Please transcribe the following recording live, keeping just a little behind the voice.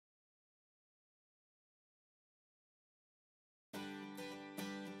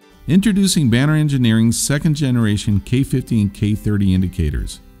Introducing Banner Engineering's second generation K50 and K30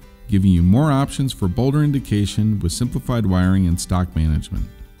 indicators, giving you more options for bolder indication with simplified wiring and stock management.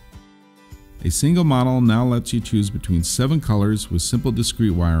 A single model now lets you choose between 7 colors with simple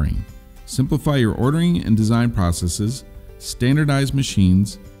discrete wiring. Simplify your ordering and design processes, standardize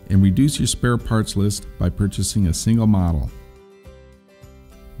machines, and reduce your spare parts list by purchasing a single model.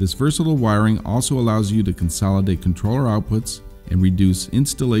 This versatile wiring also allows you to consolidate controller outputs and reduce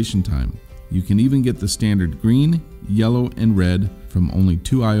installation time. You can even get the standard green, yellow, and red from only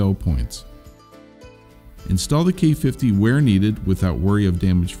 2 I/O points. Install the K50 where needed without worry of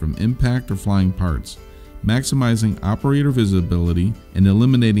damage from impact or flying parts, maximizing operator visibility and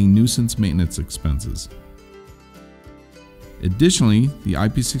eliminating nuisance maintenance expenses. Additionally, the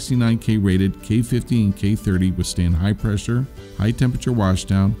IP69K rated K50 and K30 withstand high pressure, high temperature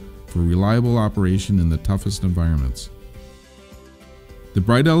washdown for reliable operation in the toughest environments. The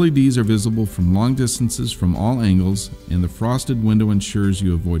bright LEDs are visible from long distances from all angles, and the frosted window ensures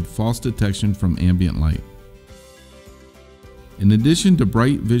you avoid false detection from ambient light. In addition to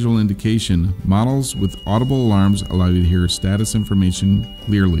bright visual indication, models with audible alarms allow you to hear status information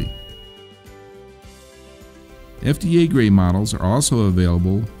clearly. FDA-grade models are also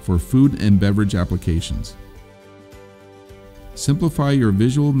available for food and beverage applications. Simplify your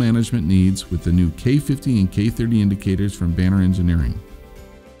visual management needs with the new K50 and K30 indicators from Banner Engineering.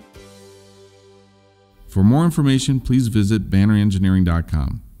 For more information, please visit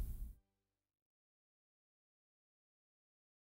bannerengineering.com.